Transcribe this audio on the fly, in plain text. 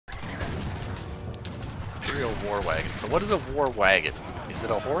Imperial war wagon. So what is a war wagon? Is it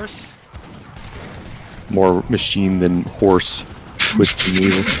a horse? More machine than horse. Twisting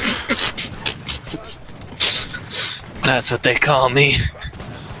wheel. That's what they call me.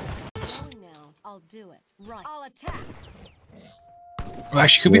 I'll do it. Right. I'll attack. Well,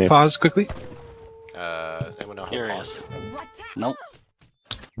 actually, could we pause quickly? Anyone know how to Curious. pause? Nope.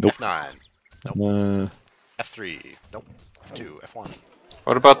 Nope. F9. Nope. F3. Nope. F2. F1.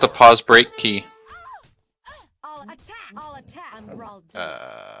 What about the pause break key? I'll attack. I'll attack. I'll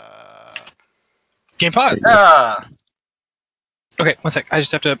do Game pause. Ah! Okay, one sec. I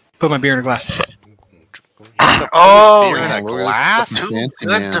just have to put my beer in a glass. Oh, Beer in he's a glass? too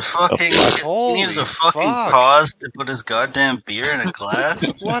good to fucking. He Holy needed to fucking fuck. pause to put his goddamn beer in a glass.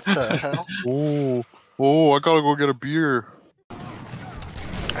 What the hell? Oh, I gotta go get a beer.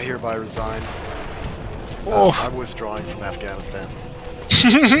 I hereby resign. Oh. I'm withdrawing from Afghanistan.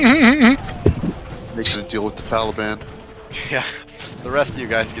 Making a deal with the Taliban. Yeah, the rest of you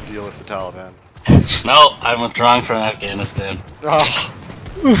guys can deal with the Taliban. No, I'm withdrawing from Afghanistan. Oh.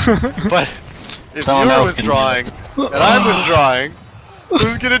 But if Someone you're else can do withdrawing and I'm withdrawing,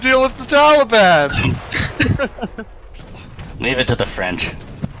 who's gonna deal with the Taliban? Leave it to the French.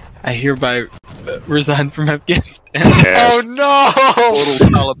 I hereby resign from Afghanistan. Oh no! Total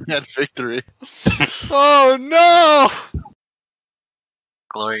Taliban victory. Oh no!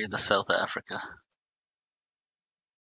 Glory to South Africa.